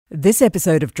This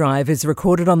episode of Drive is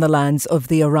recorded on the lands of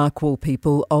the Arakwal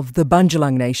people of the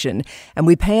Bundjalung Nation, and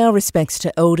we pay our respects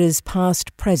to elders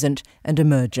past, present and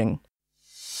emerging.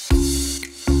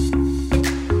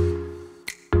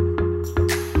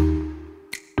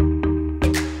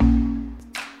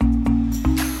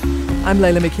 I'm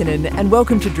Layla McKinnon, and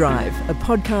welcome to Drive, a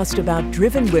podcast about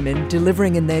driven women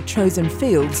delivering in their chosen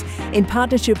fields in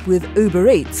partnership with Uber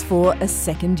Eats for a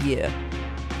second year.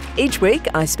 Each week,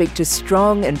 I speak to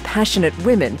strong and passionate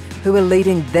women who are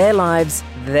leading their lives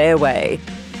their way.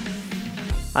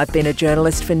 I've been a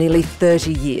journalist for nearly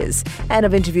 30 years, and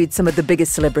I've interviewed some of the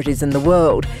biggest celebrities in the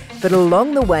world. But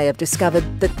along the way, I've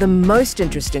discovered that the most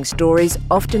interesting stories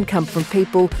often come from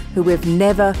people who we've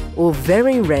never or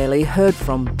very rarely heard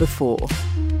from before.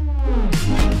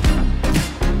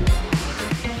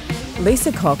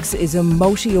 Lisa Cox is a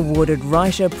multi-awarded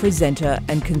writer, presenter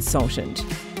and consultant.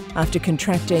 After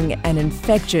contracting an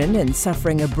infection and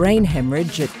suffering a brain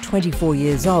hemorrhage at 24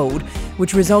 years old,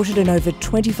 which resulted in over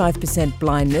 25%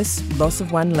 blindness, loss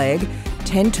of one leg,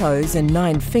 10 toes and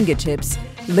 9 fingertips,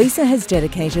 Lisa has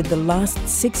dedicated the last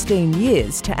 16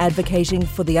 years to advocating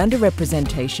for the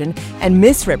underrepresentation and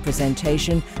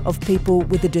misrepresentation of people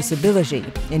with a disability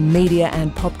in media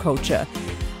and pop culture.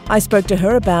 I spoke to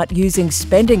her about using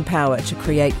spending power to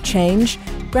create change,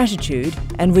 gratitude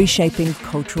and reshaping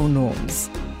cultural norms.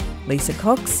 Lisa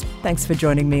Cox, thanks for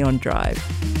joining me on Drive.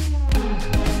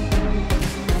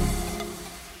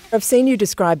 I've seen you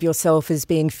describe yourself as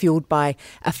being fueled by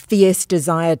a fierce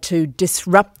desire to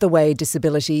disrupt the way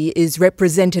disability is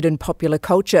represented in popular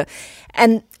culture.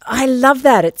 And I love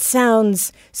that. It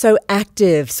sounds so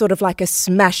active, sort of like a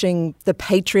smashing the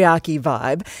patriarchy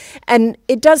vibe. And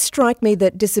it does strike me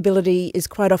that disability is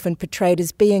quite often portrayed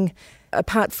as being,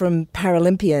 apart from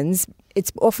Paralympians, it's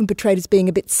often portrayed as being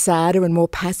a bit sadder and more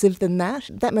passive than that.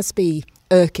 That must be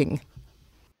irking.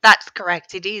 That's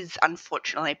correct. It is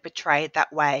unfortunately portrayed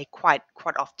that way quite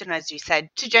often, as you said.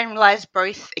 To generalise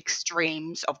both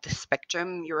extremes of the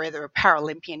spectrum, you're either a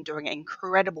Paralympian doing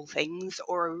incredible things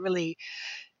or a really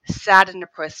sad and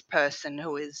depressed person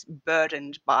who is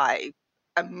burdened by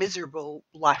a miserable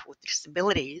life with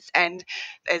disabilities. And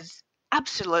there's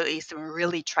absolutely some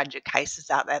really tragic cases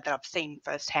out there that I've seen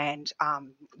firsthand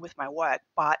with my work,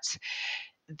 but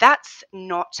that's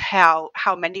not how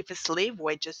many of us live.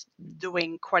 We're just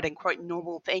doing quote unquote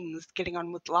normal things, getting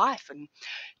on with life and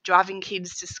driving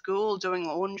kids to school, doing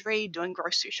laundry, doing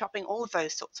grocery shopping, all of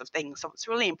those sorts of things. So it's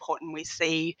really important we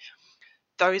see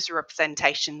those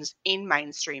representations in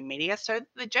mainstream media so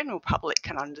the general public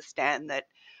can understand that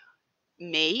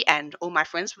me and all my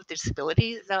friends with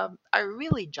disabilities are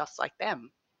really just like them.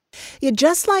 You're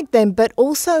just like them, but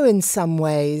also in some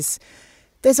ways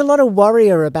there's a lot of worry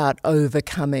about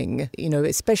overcoming,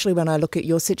 especially when I look at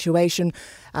your situation,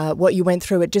 what you went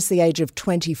through at just the age of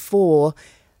 24.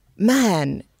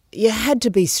 Man, you had to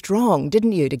be strong,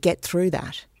 didn't you, to get through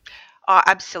that? Oh,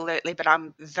 absolutely. But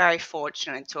I'm very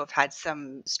fortunate to have had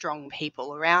some strong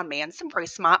people around me and some very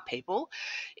smart people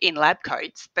in lab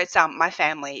coats. But my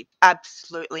family,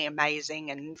 absolutely amazing,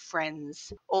 and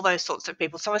friends, all those sorts of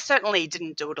people. So I certainly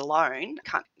didn't do it alone.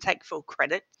 Can't take full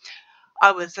credit.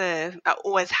 I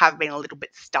always have been a little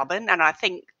bit stubborn, and I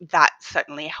think that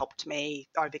certainly helped me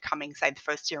overcoming, say, the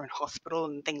first year in hospital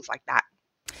and things like that.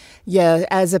 Yeah,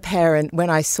 as a parent, when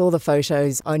I saw the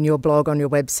photos on your blog, on your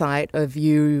website of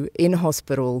you in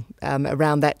hospital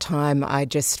around that time, I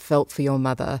just felt for your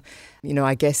mother.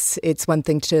 I guess it's one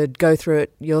thing to go through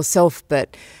it yourself,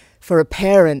 but for a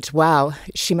parent, wow,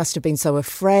 she must have been so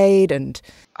afraid. And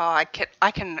I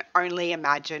can only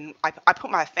imagine. I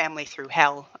put my family through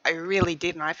hell. I really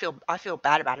did, and I feel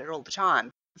bad about it all the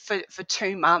time. For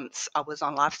 2 months, I was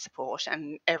on life support,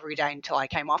 and every day until I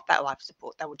came off that life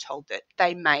support, they were told that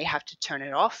they may have to turn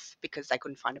it off because they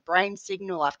couldn't find a brain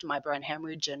signal after my brain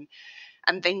hemorrhage and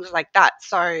things like that.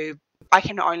 So I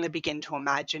can only begin to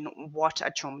imagine what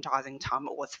a traumatizing time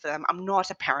it was for them. I'm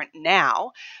not a parent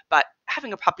now, but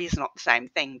having a puppy is not the same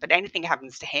thing. But anything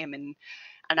happens to him and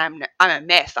I'm a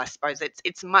mess, I suppose.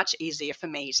 It's much easier for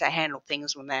me to handle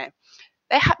things when they're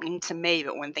happening to me,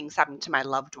 but when things happen to my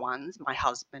loved ones, my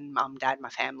husband, mum, dad, my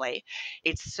family,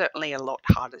 it's certainly a lot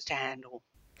harder to handle.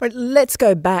 But let's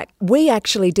go back. We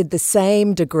actually did the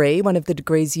same degree, one of the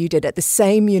degrees you did, at the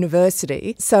same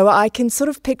university. So I can sort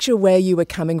of picture where you were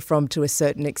coming from to a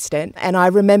certain extent. And I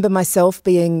remember myself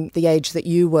being the age that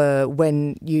you were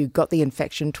when you got the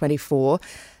infection, 24.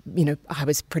 I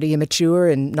was pretty immature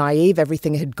and naive.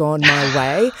 Everything had gone my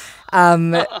way.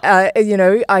 I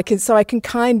can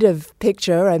kind of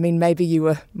picture, maybe you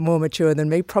were more mature than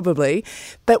me, probably.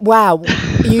 But wow,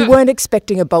 you weren't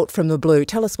expecting a bolt from the blue.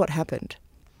 Tell us what happened.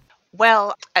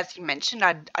 Well, as you mentioned,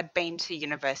 I'd been to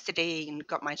university and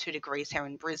got my 2 degrees here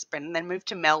in Brisbane, and then moved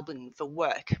to Melbourne for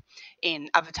work in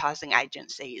advertising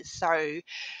agencies. So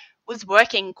was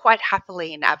working quite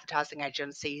happily in advertising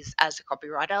agencies as a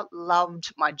copywriter.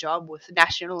 Loved my job with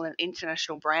national and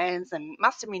international brands, and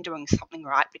must have been doing something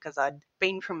right because I'd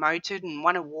been promoted and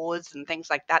won awards and things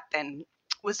like that. Then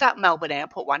was at Melbourne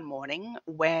Airport one morning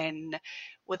when,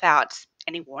 without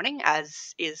any warning,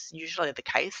 as is usually the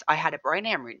case, I had a brain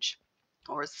hemorrhage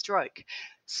or a stroke.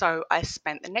 So I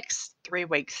spent the next 3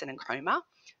 weeks in a coma,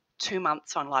 2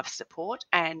 months on life support,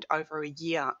 and over a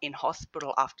year in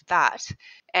hospital after that.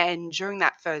 And during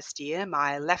that first year,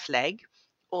 my left leg,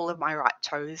 all of my right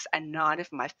toes, and 9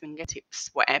 of my fingertips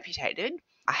were amputated.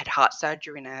 I had heart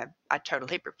surgery and a total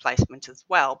hip replacement as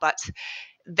well. But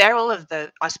they're all of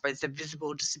the, I suppose, the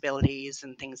visible disabilities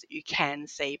and things that you can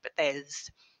see, but there's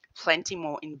plenty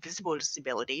more invisible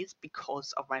disabilities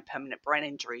because of my permanent brain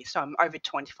injury. So I'm over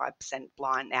 25%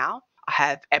 blind now. I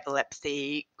have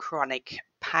epilepsy, chronic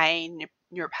pain,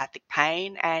 neuropathic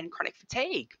pain, and chronic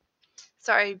fatigue.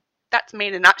 So that's me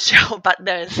in a nutshell. But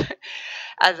there's,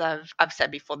 as I've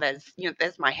said before,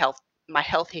 there's my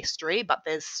health history, but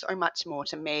there's so much more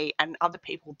to me and other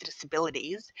people with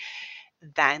disabilities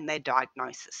than their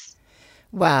diagnosis.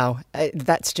 Wow,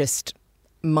 that's just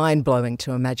mind blowing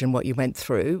to imagine what you went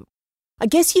through. I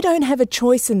guess you don't have a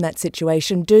choice in that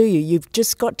situation, do you? You've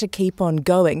just got to keep on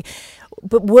going.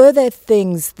 But were there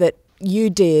things that you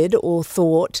did or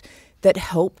thought that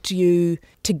helped you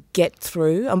to get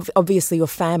through? Obviously, your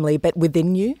family, but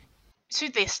within you? To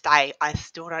this day, I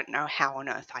still don't know how on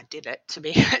earth I did it. To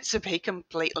be to be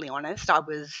completely honest, I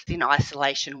was in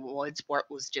isolation wards where it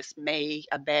was just me,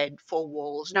 a bed, four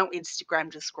walls, no Instagram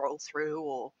to scroll through,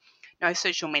 or no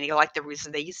social media like there is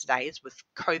these days with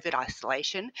COVID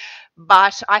isolation.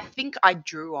 But I think I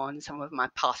drew on some of my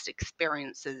past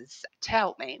experiences to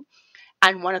help me.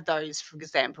 And one of those, for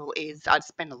example, is I'd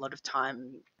spent a lot of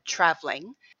time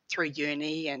traveling through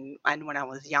uni and when I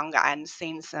was younger, and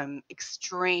seen some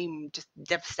extreme, just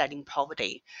devastating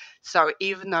poverty. So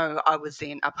even though I was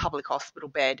in a public hospital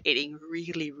bed eating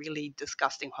really, really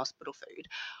disgusting hospital food,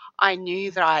 I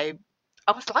knew that I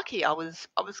was lucky. I was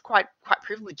quite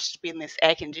privileged to be in this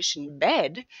air conditioned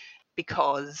bed,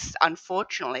 because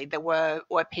unfortunately there were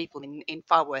people in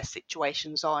far worse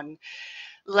situations on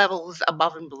levels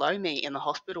above and below me in the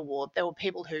hospital ward. There were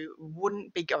people who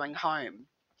wouldn't be going home.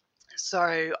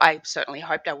 So I certainly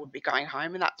hoped I would be going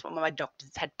home, and that's what my doctors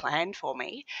had planned for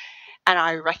me. And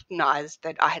I recognised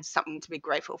that I had something to be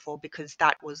grateful for, because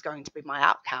that was going to be my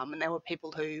outcome, and there were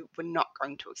people who were not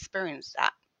going to experience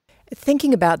that.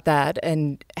 Thinking about that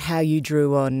and how you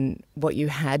drew on what you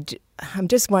had, I'm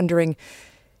just wondering,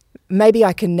 maybe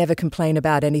I can never complain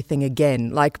about anything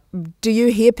again. Like, do you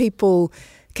hear people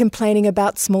complaining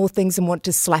about small things and want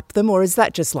to slap them, or is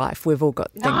that just life? We've all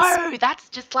got things. No, that's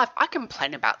just life. I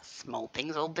complain about small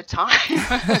things all the time.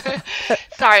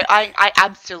 So I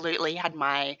absolutely had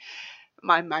my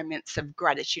moments of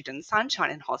gratitude and sunshine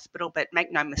in hospital, but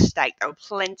make no mistake, there were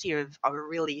plenty of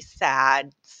really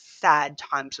sad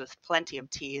times with plenty of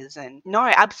tears. And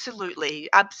no, absolutely,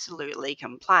 absolutely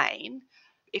complain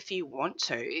if you want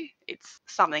to. It's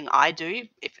something I do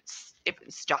if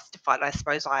it's justified. I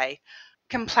suppose I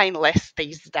complain less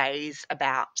these days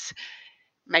about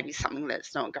maybe something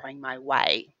that's not going my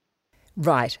way.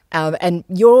 Right. And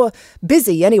you're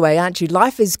busy anyway, aren't you?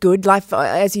 Life is good. Life,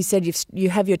 as you said, you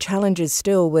have your challenges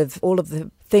still with all of the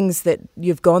things that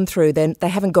you've gone through. Then they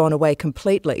haven't gone away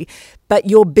completely, but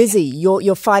you're busy.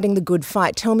 You're fighting the good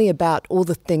fight. Tell me about all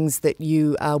the things that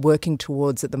you are working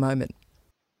towards at the moment.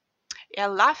 Yeah,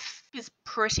 life is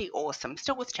pretty awesome.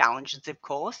 Still with challenges, of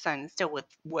course, and still with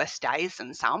worse days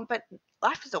than some, but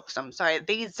life is awesome. So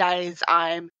these days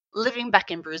I'm living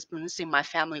back in Brisbane, seeing my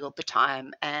family all the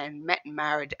time, and met and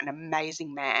married an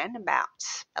amazing man about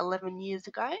 11 years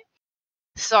ago.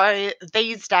 So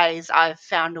these days I've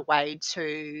found a way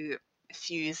to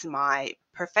fuse my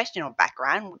professional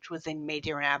background, which was in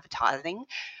media and advertising,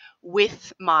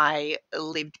 with my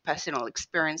lived personal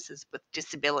experiences with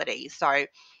disability. So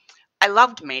I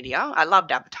loved media, I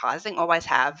loved advertising, always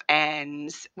have, and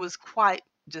was quite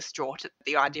distraught at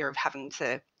the idea of having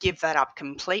to give that up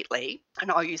completely.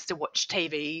 And I used to watch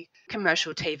TV,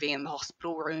 commercial TV in the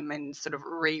hospital room, and sort of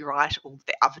rewrite all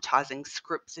the advertising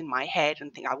scripts in my head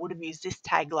and think I would have used this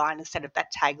tagline instead of that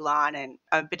tagline, and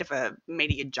a bit of a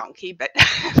media junkie, but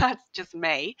that's just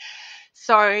me.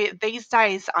 So these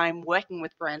days, I'm working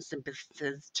with brands and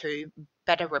businesses to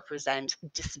better represent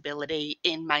disability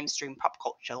in mainstream pop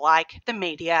culture, like the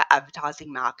media,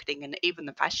 advertising, marketing, and even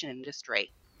the fashion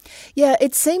industry. Yeah,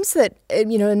 it seems that,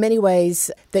 in many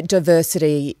ways that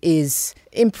diversity is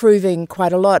improving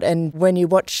quite a lot. And when you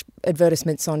watch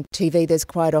advertisements on TV, there's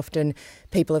quite often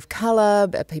people of colour,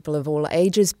 people of all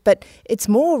ages, but it's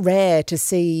more rare to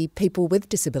see people with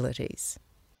disabilities.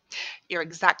 You're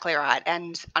exactly right.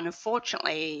 And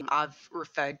unfortunately, I've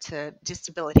referred to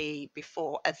disability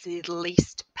before as the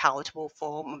least palatable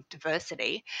form of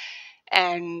diversity.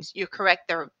 And you're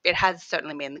correct, it has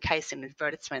certainly been the case in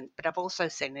advertisements, but I've also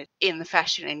seen it in the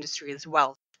fashion industry as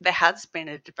well. There has been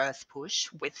a diverse push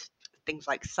with things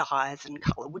like size and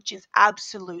colour, which is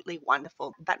absolutely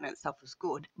wonderful. That in itself is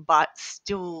good, but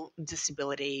still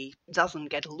disability doesn't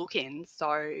get a look in.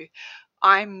 So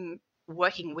I'm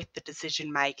working with the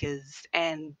decision makers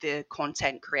and the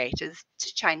content creators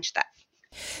to change that.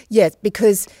 Yes,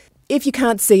 because if you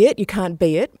can't see it, you can't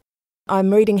be it.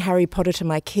 I'm reading Harry Potter to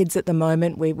my kids at the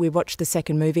moment. We watched the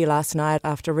second movie last night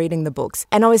after reading the books.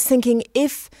 And I was thinking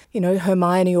if,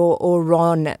 Hermione or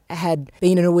Ron had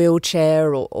been in a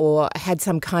wheelchair or had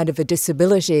some kind of a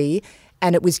disability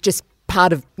and it was just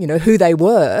part of, who they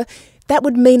were, that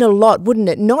would mean a lot, wouldn't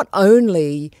it? Not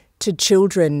only to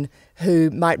children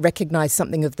who might recognise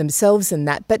something of themselves in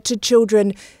that, but to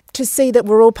children to see that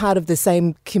we're all part of the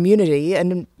same community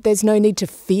and there's no need to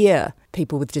fear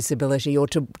people with disability or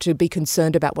to be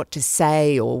concerned about what to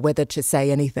say or whether to say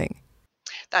anything.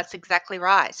 That's exactly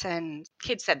right. And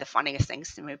kids said the funniest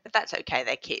things to me, but that's okay,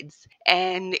 they're kids.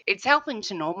 And it's helping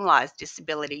to normalise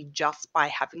disability just by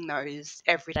having those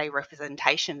everyday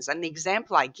representations. And the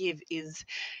example I give is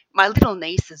my little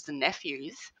nieces and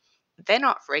nephews. They're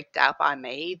not freaked out by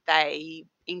me. They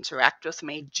interact with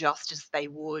me just as they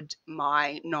would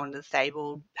my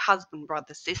non-disabled husband,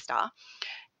 brother, sister.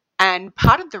 And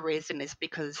part of the reason is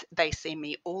because they see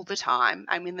me all the time.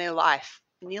 I'm in their life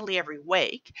nearly every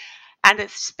week. And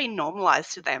it's just been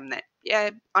normalised to them that, yeah,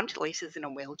 Auntie Lisa's in a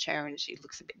wheelchair and she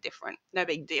looks a bit different. No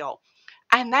big deal.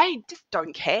 And they just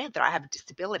don't care that I have a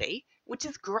disability, which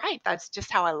is great. That's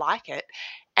just how I like it.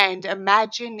 And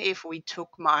imagine if we took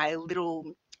my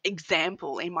little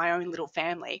example in my own little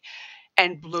family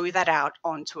and blew that out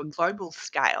onto a global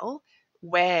scale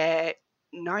where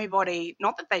nobody,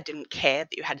 not that they didn't care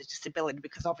that you had a disability,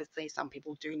 because obviously some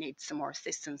people do need some more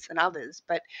assistance than others,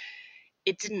 but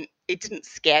it didn't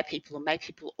scare people or make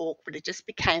people awkward. It just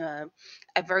became a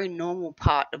very normal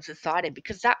part of society,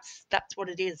 because that's what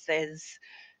it is. There's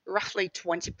roughly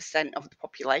 20% of the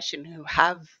population who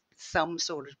have some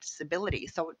sort of disability,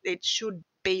 so it should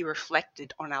be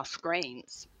reflected on our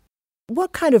screens.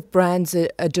 What kind of brands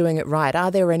are doing it right?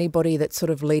 Are there anybody that's sort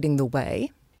of leading the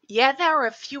way? Yeah, there are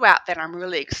a few out there. I'm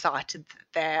really excited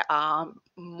that there are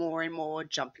more and more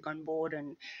jumping on board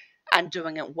and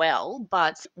doing it well.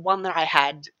 But one that I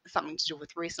had something to do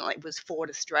with recently was Ford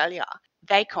Australia.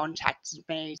 They contacted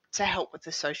me to help with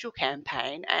the social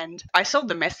campaign, and I saw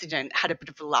the message and had a bit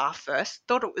of a laugh first.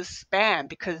 Thought it was spam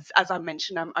because, as I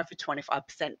mentioned, I'm over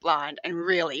 25% blind, and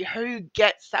really, who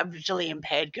gets a visually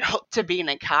impaired girl to be in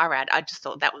a car ad? I just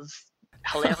thought that was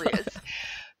hilarious.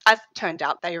 As it turned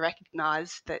out, they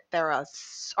recognised that there are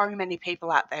so many people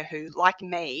out there who, like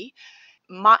me,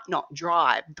 might not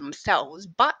drive themselves,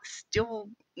 but still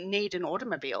need an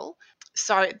automobile.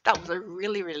 So that was a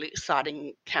really, really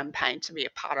exciting campaign to be a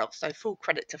part of. So full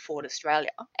credit to Ford Australia.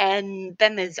 And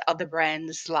then there's other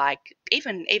brands like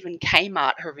even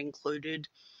Kmart have included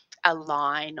a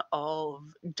line of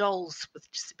dolls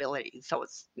with disabilities. So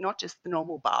it's not just the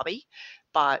normal Barbie,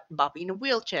 but Barbie in a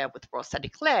wheelchair with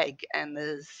prosthetic leg, and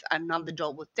there's another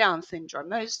doll with Down syndrome,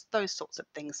 those sorts of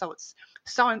things. So it's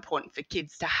so important for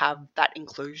kids to have that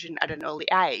inclusion at an early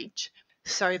age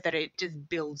so that it just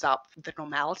builds up the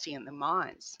normality in their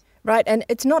minds. Right, and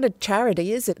it's not a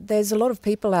charity, is it? There's a lot of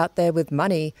people out there with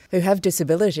money who have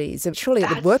disabilities. Surely it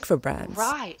would work for brands.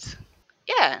 Right.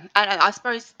 Yeah, and I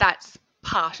suppose that's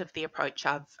part of the approach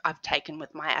I've taken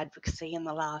with my advocacy in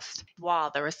the last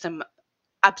while. There are some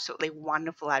absolutely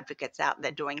wonderful advocates out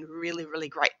there doing really, really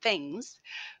great things,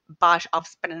 but I've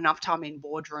spent enough time in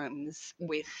boardrooms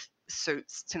with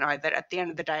suits to know that at the end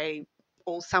of the day,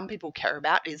 all some people care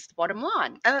about is the bottom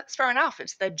line. And that's fair enough.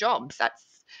 It's their jobs.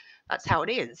 That's how it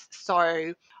is.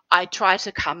 So I try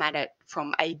to come at it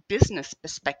from a business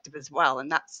perspective as well,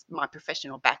 and that's my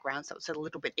professional background, so it's a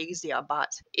little bit easier. But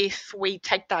if we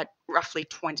take that roughly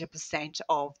 20%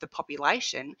 of the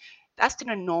population, that's an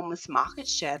enormous market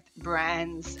share that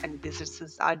brands and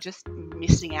businesses are just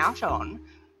missing out on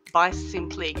by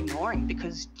simply ignoring,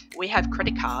 because we have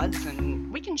credit cards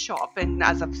and we can shop. And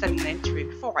as I've said in an interview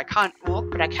before, I can't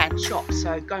walk, but I can shop.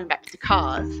 So going back to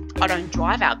cars, I don't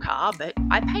drive our car, but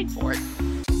I paid for it.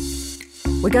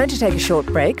 We're going to take a short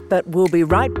break, but we'll be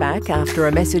right back after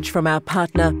a message from our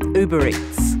partner, Uber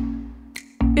Eats.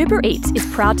 Uber Eats is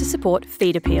proud to support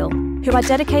Feed Appeal, who are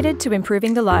dedicated to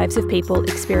improving the lives of people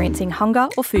experiencing hunger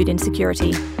or food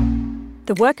insecurity.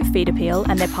 The work of Feed Appeal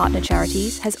and their partner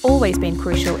charities has always been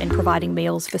crucial in providing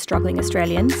meals for struggling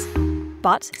Australians.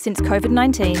 But since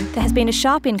COVID-19, there has been a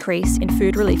sharp increase in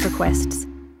food relief requests,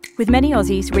 with many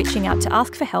Aussies reaching out to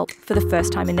ask for help for the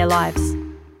first time in their lives.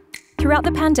 Throughout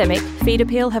the pandemic, Feed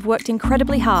Appeal have worked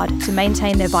incredibly hard to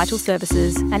maintain their vital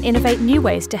services and innovate new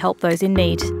ways to help those in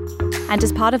need. And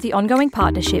as part of the ongoing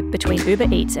partnership between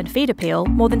Uber Eats and Feed Appeal,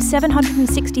 more than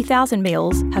 760,000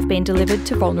 meals have been delivered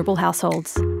to vulnerable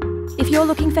households. If you're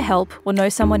looking for help or know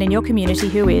someone in your community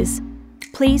who is,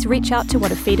 please reach out to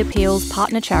one of Feed Appeal's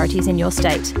partner charities in your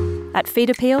state at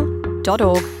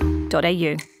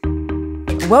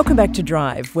feedappeal.org.au. Welcome back to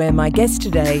Drive, where my guest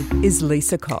today is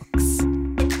Lisa Cox.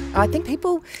 I think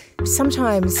people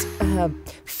sometimes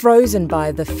frozen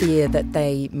by the fear that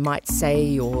they might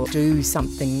say or do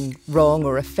something wrong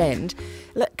or offend.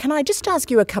 Can I just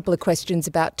ask you a couple of questions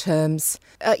about terms?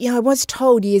 I was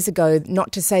told years ago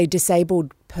not to say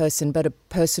disabled person, but a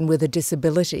person with a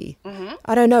disability. Mm-hmm.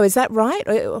 I don't know, is that right?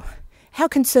 How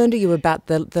concerned are you about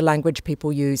the language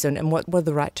people use and what are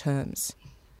the right terms?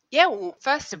 Yeah, well,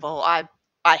 first of all, I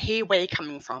hear where you're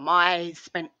coming from. I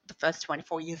spent the first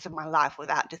 24 years of my life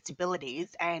without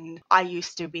disabilities, and I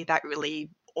used to be that really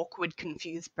awkward,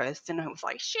 confused person who was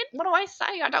like, shit, what do I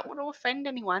say? I don't want to offend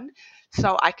anyone.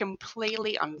 So I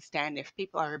completely understand if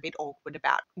people are a bit awkward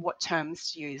about what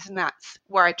terms to use, and that's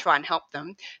where I try and help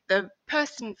them. The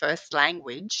person first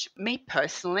language, me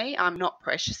personally, I'm not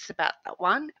precious about that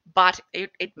one, but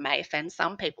it may offend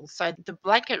some people. So the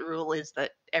blanket rule is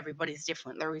that everybody's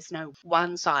different. There is no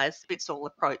one size fits all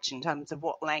approach in terms of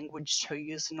what language to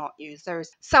use and not use. There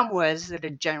is some words that are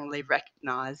generally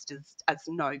recognised as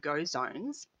no-go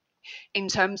zones. In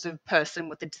terms of person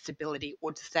with a disability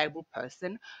or disabled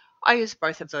person, I use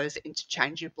both of those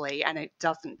interchangeably, and it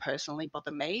doesn't personally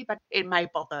bother me, but it may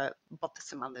bother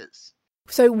some others.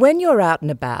 So when you're out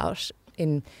and about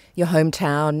in your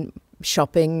hometown,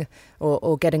 shopping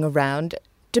or getting around,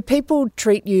 do people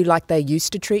treat you like they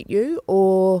used to treat you,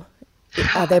 or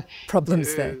are there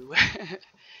problems there?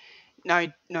 No,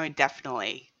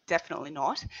 definitely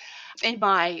not. In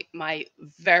my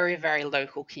very, very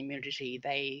local community,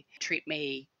 they treat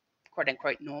me quote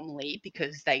unquote normally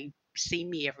because they see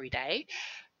me every day.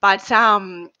 But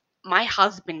my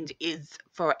husband is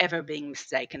forever being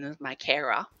mistaken as my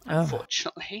carer,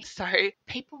 unfortunately. So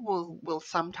people will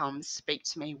sometimes speak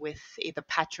to me with either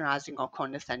patronising or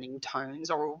condescending tones,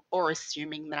 or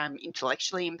assuming that I'm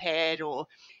intellectually impaired or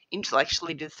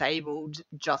intellectually disabled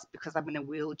just because I'm in a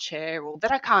wheelchair, or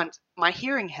that my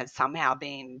hearing has somehow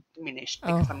been diminished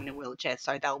because I'm in a wheelchair.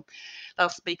 So they'll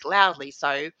speak loudly.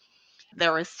 So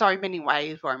there are so many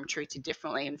ways where I'm treated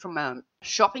differently. And from a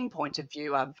shopping point of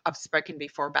view, I've spoken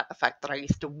before about the fact that I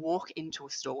used to walk into a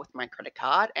store with my credit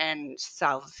card and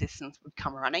sales assistants would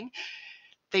come running.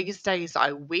 These days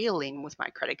I wheel in with my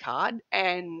credit card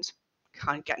and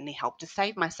can't get any help to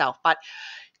save myself. But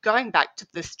going back to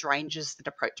the strangers that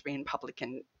approach me in public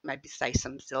and maybe say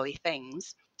some silly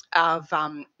things, I've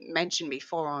mentioned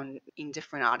before in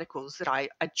different articles that I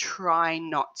try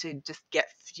not to just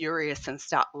get furious and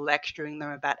start lecturing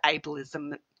them about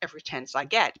ableism every chance I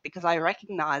get, because I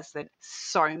recognise that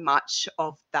so much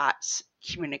of that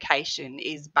communication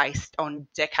is based on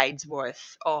decades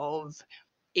worth of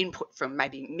input from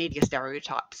maybe media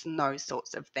stereotypes and those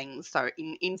sorts of things. So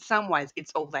in some ways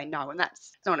it's all they know, and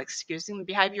that's not excusing the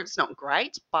behaviour. It's not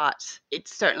great, but it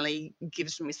certainly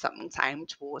gives me something to aim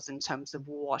towards in terms of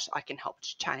what I can help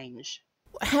to change.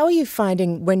 How are you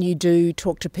finding when you do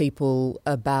talk to people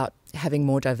about having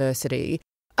more diversity?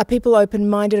 Are people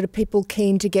open-minded? Are people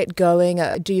keen to get going?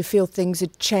 Do you feel things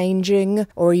are changing,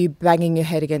 or are you banging your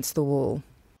head against the wall?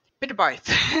 Bit of both.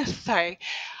 So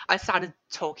I started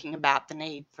talking about the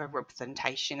need for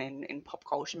representation in pop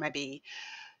culture. Maybe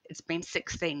it's been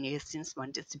 16 years since my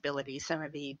disability, so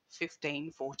maybe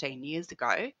 15, 14 years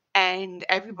ago. And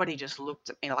everybody just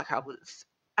looked at me like I was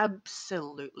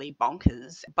absolutely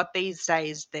bonkers. But these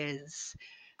days there's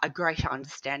a greater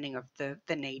understanding of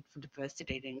the need for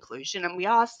diversity and inclusion. And we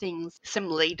are seeing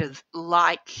some leaders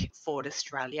like Ford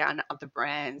Australia and other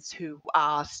brands who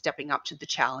are stepping up to the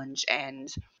challenge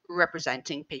and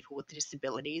representing people with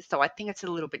disabilities. So I think it's a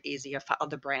little bit easier for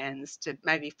other brands to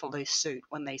maybe follow suit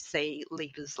when they see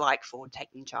leaders like Ford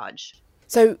taking charge.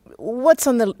 So what's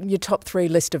on your top 3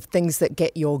 list of things that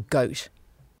get your goat?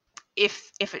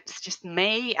 If it's just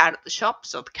me out at the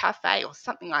shops or the cafe or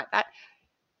something like that,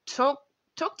 talk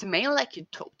talk to me like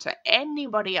you'd talk to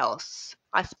anybody else.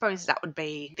 I suppose that would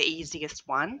be the easiest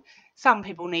one. Some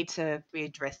people need to be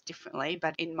addressed differently,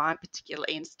 but in my particular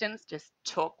instance, just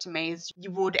talk to me as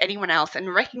you would anyone else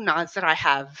and recognize that I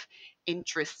have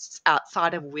interests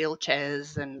outside of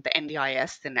wheelchairs and the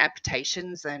NDIS and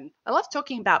amputations. And I love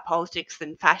talking about politics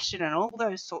and fashion and all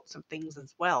those sorts of things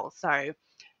as well. So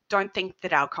don't think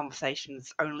that our conversation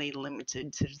is only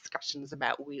limited to discussions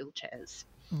about wheelchairs.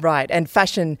 Right. And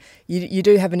fashion, you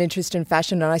do have an interest in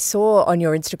fashion. And I saw on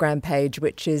your Instagram page,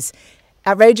 which is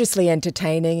outrageously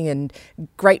entertaining and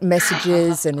great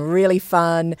messages and really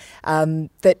fun,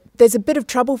 that there's a bit of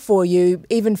trouble for you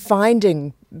even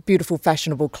finding beautiful,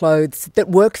 fashionable clothes that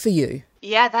work for you.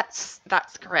 Yeah, that's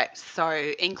correct. So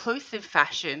inclusive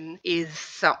fashion is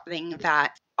something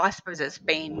that I suppose it's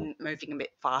been moving a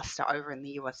bit faster over in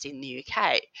the US, in the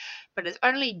UK, but it's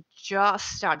only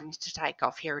just starting to take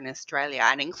off here in Australia.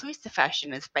 And inclusive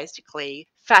fashion is basically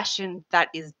fashion that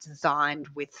is designed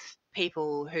with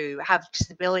people who have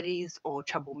disabilities or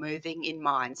trouble moving in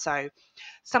mind. So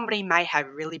somebody may have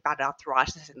really bad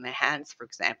arthritis in their hands, for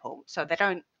example, so they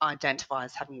don't identify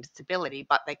as having a disability,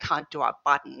 but they can't do up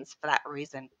buttons for that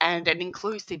reason. And an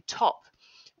inclusive top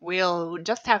will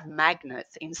just have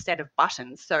magnets instead of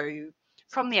buttons. So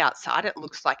from the outside, it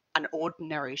looks like an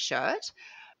ordinary shirt,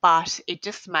 but it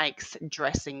just makes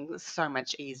dressing so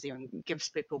much easier and gives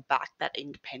people back that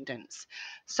independence.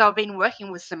 So I've been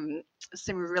working with some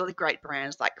really great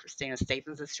brands like Christina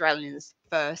Stevens, Australia's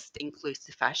first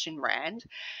inclusive fashion brand,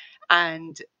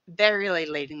 and they're really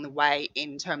leading the way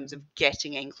in terms of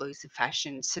getting inclusive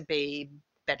fashion to be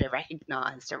better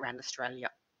recognised around Australia.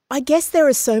 I guess there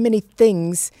are so many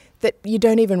things that you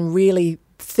don't even really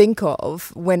think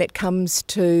of when it comes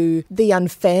to the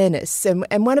unfairness.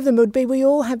 And one of them would be we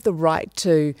all have the right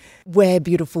to wear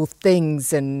beautiful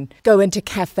things and go into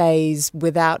cafes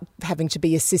without having to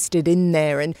be assisted in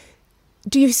there. And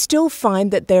do you still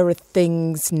find that there are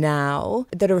things now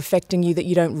that are affecting you that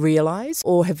you don't realise,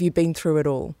 or have you been through it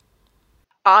all?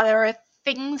 There are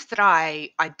things that I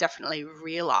definitely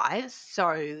realise.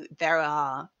 So there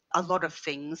are a lot of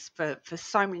things for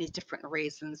so many different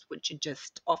reasons which are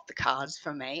just off the cards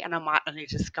for me, and I might only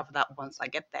discover that once I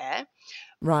get there.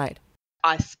 Right.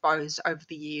 I suppose over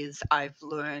the years I've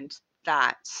learned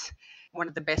that one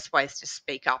of the best ways to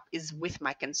speak up is with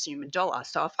my consumer dollar.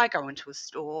 So if I go into a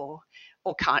store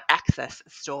or can't access a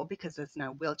store because there's no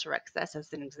wheelchair access,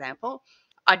 as an example,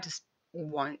 I just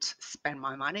won't spend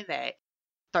my money there.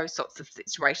 Those sorts of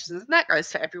situations, and that goes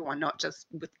for everyone, not just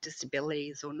with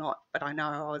disabilities or not. But I know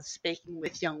I was speaking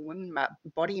with young women about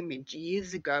body image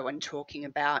years ago and talking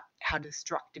about how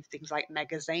destructive things like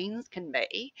magazines can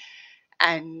be,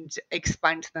 and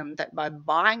explain to them that by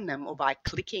buying them or by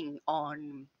clicking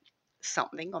on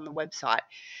something on the website,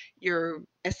 you're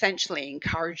essentially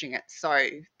encouraging it. So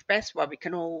the best way we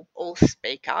can all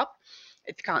speak up,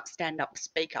 if you can't stand up,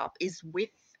 speak up, is with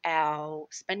our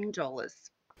spending dollars.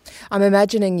 I'm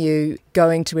imagining you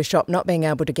going to a shop, not being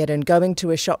able to get in, going to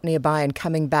a shop nearby and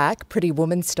coming back, Pretty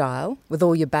Woman style, with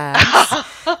all your bags.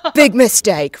 Big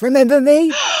mistake. Remember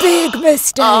me? Big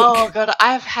mistake. Oh, God,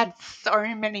 I've had so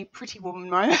many Pretty Woman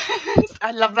moments.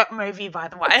 I love that movie, by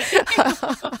the way.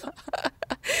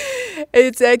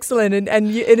 It's excellent. And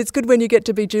it's good when you get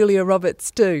to be Julia Roberts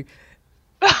too.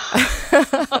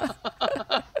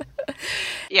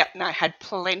 Yeah, no, I had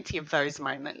plenty of those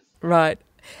moments. Right.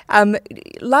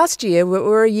 Last year,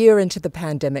 we're a year into the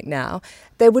pandemic now,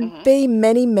 there would be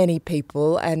many, many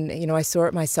people, and, you know, I saw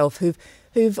it myself,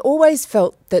 who've always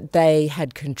felt that they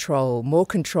had control, more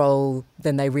control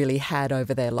than they really had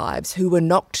over their lives, who were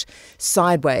knocked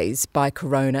sideways by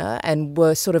corona and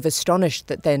were sort of astonished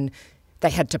that then they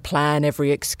had to plan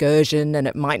every excursion and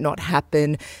it might not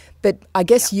happen. But I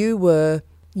guess you were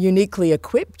uniquely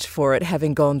equipped for it,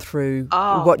 having gone through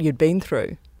what you'd been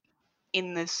through.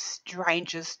 In the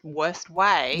strangest, worst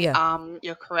way. Yeah.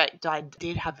 You're correct. I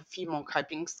did have a few more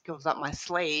coping skills up my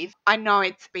sleeve. I know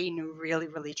it's been really,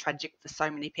 really tragic for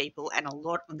so many people, and a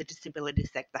lot of the disability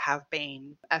sector have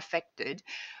been affected.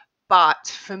 But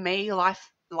for me,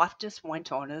 life just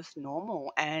went on as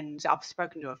normal. And I've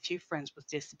spoken to a few friends with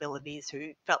disabilities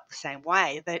who felt the same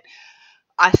way, that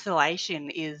isolation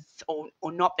is, or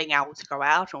not being able to go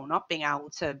out, or not being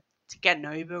able to get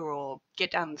an Uber or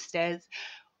get down the stairs,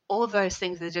 all of those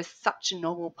things are just such a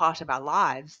normal part of our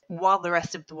lives. While the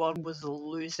rest of the world was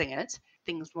losing it,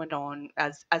 things went on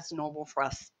as normal for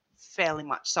us fairly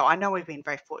much. So I know we've been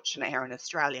very fortunate here in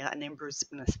Australia, and in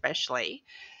Brisbane especially,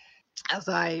 as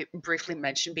I briefly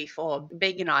mentioned before,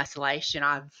 being in isolation,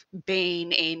 I've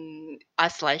been in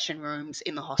isolation rooms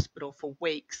in the hospital for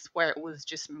weeks where it was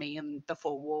just me and the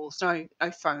four walls, no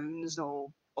phones or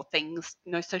things,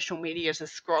 no social media to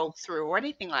scroll through or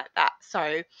anything like that.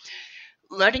 So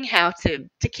learning how to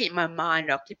keep my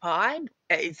mind occupied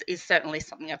is certainly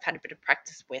something I've had a bit of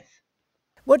practice with.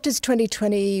 What does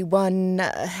 2021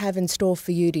 have in store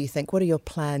for you, do you think? What are your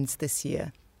plans this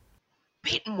year?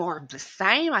 Bit more of the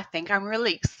same, I think. I'm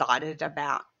really excited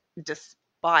about,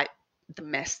 despite the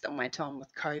mess that went on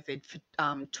with COVID for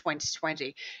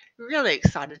 2020, really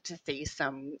excited to see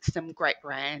some great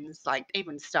brands like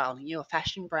even Styling You, a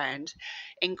fashion brand,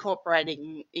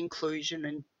 incorporating inclusion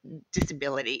and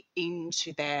disability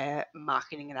into their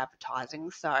marketing and advertising.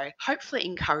 So hopefully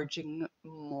encouraging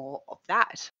more of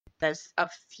that. There's a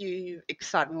few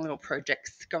exciting little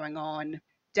projects going on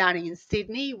down in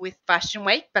Sydney with Fashion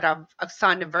Week, but I've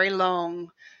signed a very long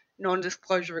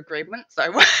non-disclosure agreement, so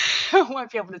I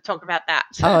won't be able to talk about that.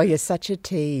 Oh, you're such a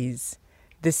tease.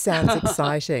 This sounds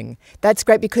exciting. That's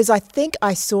great, because I think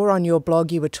I saw on your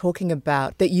blog you were talking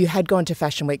about that you had gone to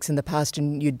fashion weeks in the past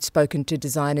and you'd spoken to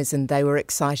designers and they were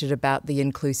excited about the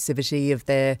inclusivity of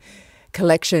their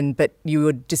collection, but you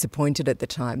were disappointed at the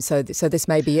time. So this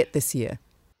may be it this year.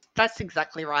 That's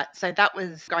exactly right. So that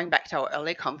was going back to our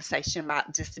earlier conversation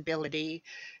about disability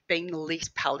being the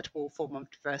least palatable form of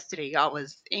diversity. I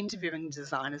was interviewing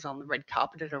designers on the red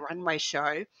carpet at a runway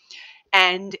show,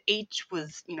 and each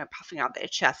was, puffing out their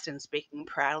chest and speaking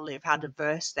proudly of how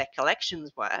diverse their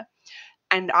collections were.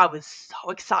 And I was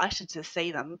so excited to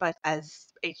see them. But as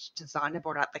each designer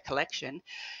brought out the collection,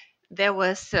 there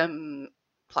were some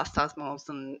plus size models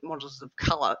and models of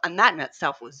color, and that in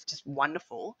itself was just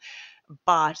wonderful.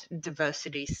 But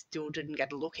diversity still didn't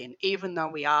get a look in, even though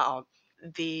we are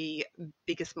the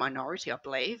biggest minority, I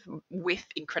believe, with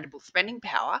incredible spending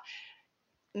power,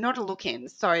 not a look in.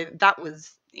 So that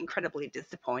was incredibly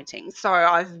disappointing. So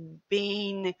I've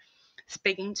been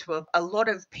speaking to a lot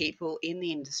of people in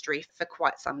the industry for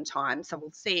quite some time. So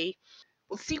we'll see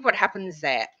what happens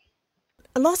there.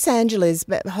 Los Angeles,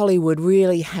 Hollywood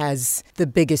really has the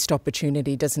biggest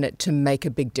opportunity, doesn't it, to make a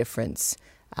big difference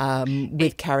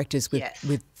with characters with, Yes.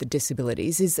 with the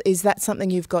disabilities. Is that something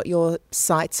you've got your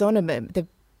sights on? I mean, they've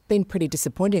been pretty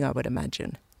disappointing, I would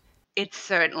imagine. It's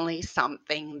certainly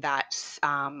something that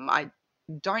I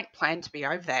don't plan to be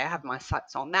over there. I have my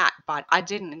sights on that. But I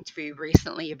did an interview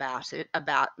recently about it,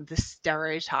 about the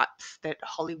stereotypes that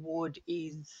Hollywood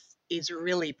is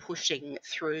really pushing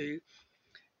through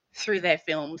their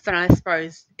films. And I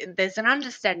suppose there's an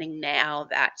understanding now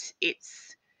that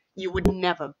you would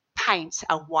never paint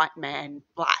a white man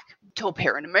black to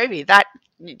appear in a movie. That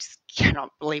you just cannot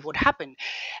believe would happen.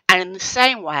 And in the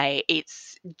same way,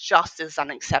 it's just as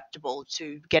unacceptable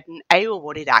to get an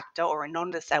able-bodied actor or a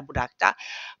non-disabled actor,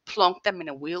 plonk them in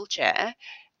a wheelchair,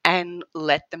 and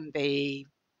let them be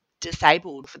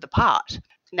disabled for the part.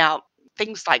 Now,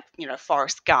 things like,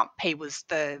 Forrest Gump, he was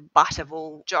the butt of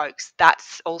all jokes.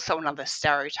 That's also another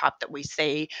stereotype that we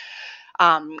see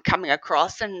coming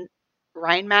across. And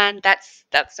Rain Man, that's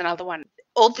another one.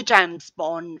 All the James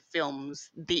Bond films,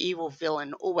 the evil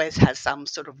villain always has some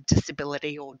sort of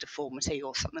disability or deformity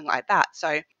or something like that.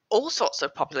 So all sorts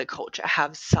of popular culture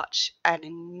have such an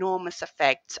enormous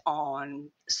effect on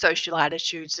social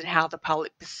attitudes and how the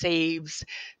public perceives,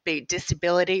 be it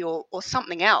disability or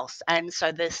something else. And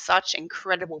so there's such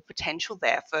incredible potential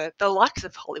there for the likes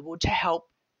of Hollywood to help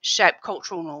shape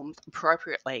cultural norms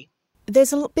appropriately.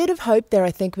 There's a bit of hope there, I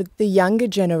think, with the younger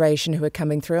generation who are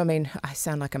coming through. I mean, I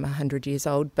sound like I'm 100 years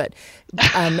old, but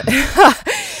I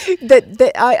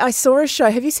saw a show.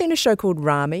 Have you seen a show called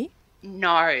Rami?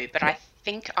 No, but I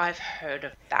think I've heard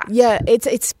of that. Yeah,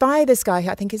 it's by this guy.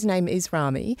 I think his name is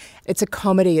Rami. It's a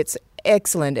comedy. It's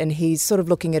excellent, and he's sort of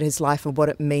looking at his life and what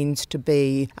it means to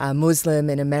be a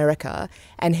Muslim in America.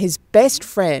 And his best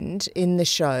friend in the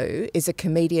show is a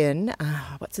comedian.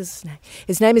 What's his name?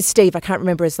 His name is Steve. I can't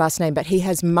remember his last name, but he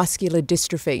has muscular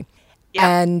dystrophy. Yep.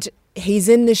 And he's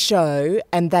in the show,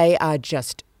 and they are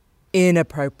just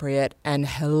inappropriate and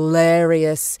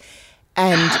hilarious.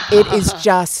 And it is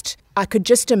just, I could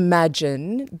just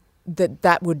imagine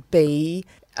that would be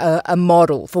a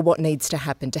model for what needs to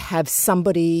happen, to have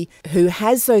somebody who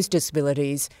has those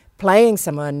disabilities playing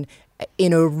someone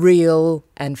in a real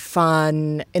and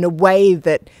fun, in a way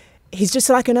that he's just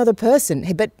like another person.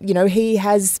 But, he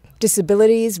has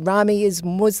disabilities. Rami is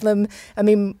Muslim. I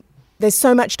mean, there's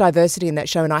so much diversity in that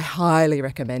show, and I highly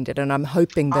recommend it. And I'm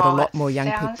hoping that a lot more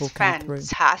young people come through.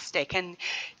 Fantastic. And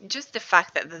just the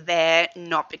fact that they're there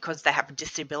not because they have a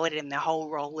disability and their whole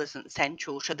role isn't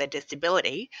central to their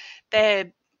disability,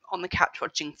 they're on the couch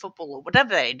watching football or whatever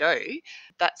they do.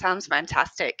 That sounds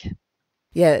fantastic.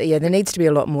 Yeah, there needs to be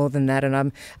a lot more than that, and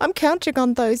I'm counting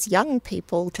on those young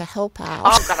people to help out.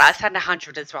 Oh God, I said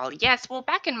 100 as well. Yes, well,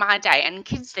 back in my day, and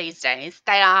kids these days,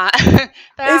 they are. Isn't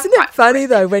it funny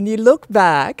though when you look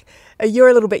back? You're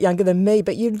a little bit younger than me,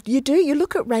 but you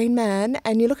look at Rain Man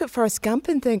and you look at Forrest Gump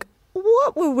and think,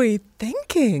 what were we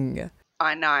thinking?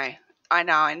 I know,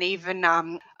 and even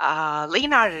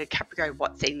Leonardo DiCaprio,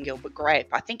 What's Eating Gilbert Grape,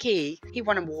 I think he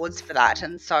won awards for that,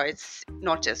 and so it's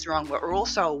not just wrong, but we're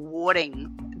also awarding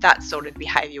that sort of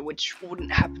behaviour, which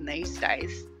wouldn't happen these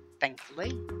days,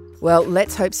 thankfully. Well,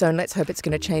 let's hope so, and let's hope it's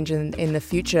going to change in the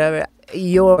future.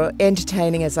 You're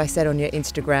entertaining, as I said, on your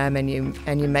Instagram, and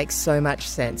you make so much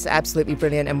sense. Absolutely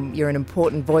brilliant, and you're an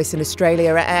important voice in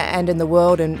Australia and in the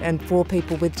world, and for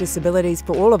people with disabilities,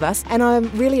 for all of us. And I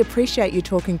really appreciate you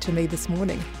talking to me this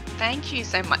morning. Thank you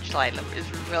so much, Layla. It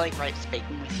was really great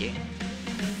speaking with you.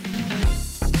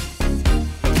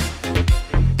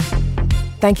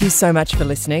 Thank you so much for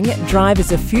listening. Drive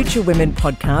is a Future Women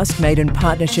podcast made in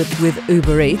partnership with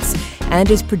Uber Eats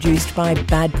and is produced by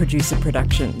Bad Producer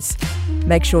Productions.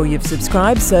 Make sure you've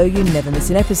subscribed so you never miss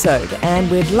an episode,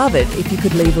 and we'd love it if you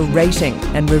could leave a rating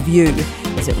and review,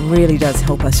 as it really does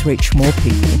help us reach more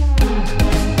people.